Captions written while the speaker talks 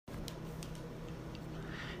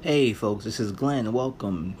Hey folks, this is Glenn.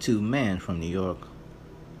 Welcome to Man from New York,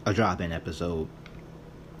 a drop-in episode.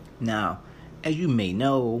 Now, as you may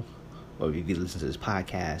know, or if you listen to this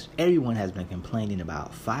podcast, everyone has been complaining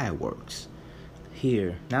about fireworks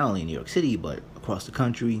here, not only in New York City, but across the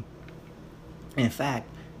country. In fact,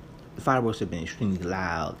 the fireworks have been extremely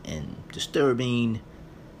loud and disturbing.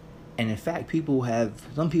 And in fact,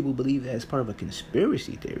 some people believe that it's part of a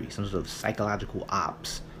conspiracy theory, some sort of psychological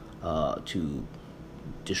ops to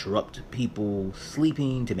disrupt people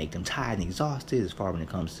sleeping, to make them tired and exhausted as far when it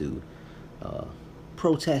comes to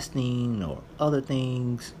protesting or other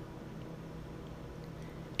things.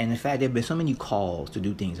 And in fact, there have been so many calls to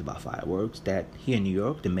do things about fireworks that here in New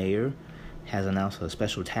York, the mayor has announced a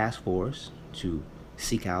special task force to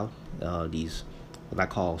seek out these, what I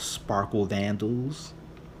call sparkle vandals,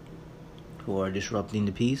 who are disrupting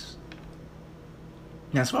the peace.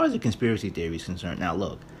 Now, as far as the conspiracy theory is concerned, now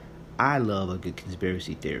look, I love a good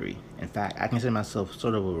conspiracy theory. In fact, I consider myself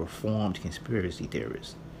sort of a reformed conspiracy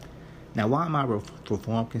theorist. Now, why am I a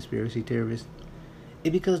reformed conspiracy theorist?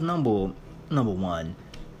 It's because number one,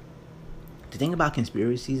 the thing about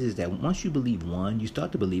conspiracies is that once you believe one, you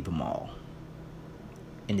start to believe them all.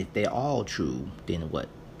 And if they're all true, then what?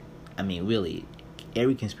 I mean, really,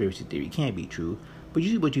 every conspiracy theory can't be true. But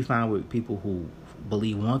usually what you find with people who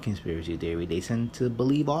believe one conspiracy theory, they tend to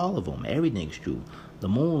believe all of them. Everything's true. The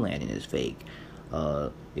moon landing is fake.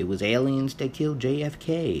 It was aliens that killed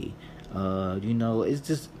JFK. It's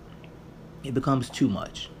just, it becomes too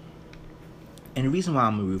much. And the reason why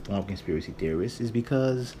I'm a reformed conspiracy theorist is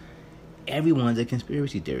because everyone's a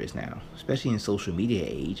conspiracy theorist now. Especially in social media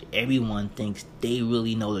age, everyone thinks they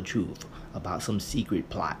really know the truth about some secret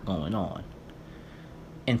plot going on.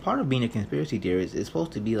 And part of being a conspiracy theorist is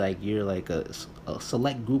supposed to be like you're like a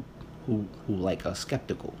select group who like are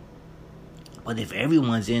skeptical. But if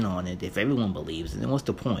everyone's in on it, if everyone believes it, then what's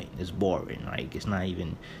the point? It's boring. Like it's not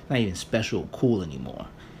even special or cool anymore.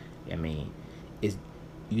 I mean,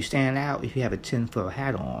 you stand out if you have a tinfoil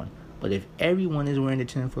hat on. But if everyone is wearing a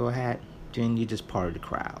tinfoil hat, then you're just part of the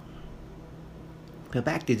crowd. But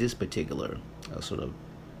back to this particular sort of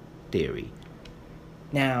theory.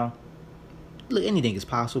 Now, look, anything is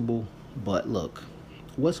possible, but look,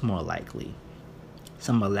 what's more likely?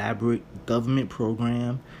 Some elaborate government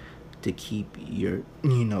program to keep you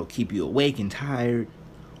awake and tired,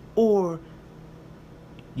 or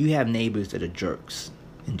you have neighbors that are jerks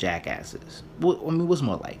and jackasses. What's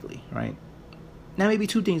more likely, right? Now, maybe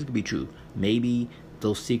two things could be true. Maybe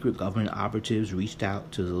those secret government operatives reached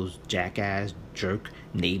out to those jackass, jerk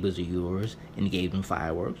neighbors of yours and gave them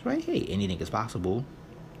fireworks, right? Hey, anything is possible.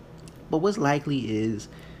 But what's likely is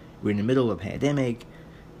we're in the middle of a pandemic.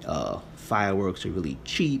 Fireworks are really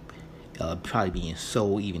cheap, probably being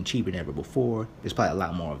sold even cheaper than ever before. There's probably a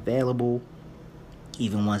lot more available,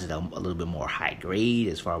 even ones that are a little bit more high grade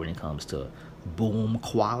as far when it comes to boom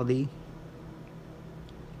quality.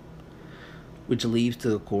 Which leads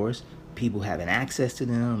to, of course, people having access to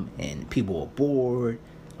them, and people are bored.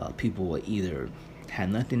 People are either have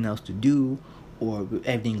nothing else to do, or with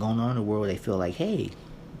everything going on in the world, they feel like, hey,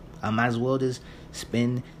 I might as well just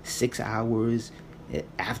spend 6 hours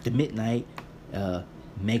after midnight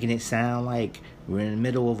making it sound like we're in the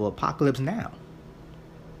middle of an apocalypse now.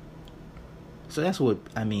 So that's what,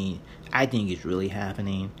 I think is really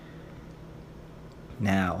happening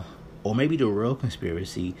now. Or maybe the real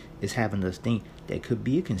conspiracy is having us think that could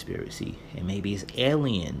be a conspiracy. And maybe it's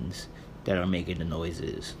aliens that are making the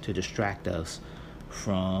noises to distract us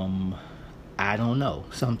from, I don't know,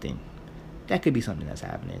 something. That could be something that's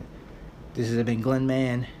happening. This has been Glenn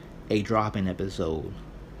Man, a drop-in episode,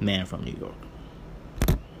 Man from New York.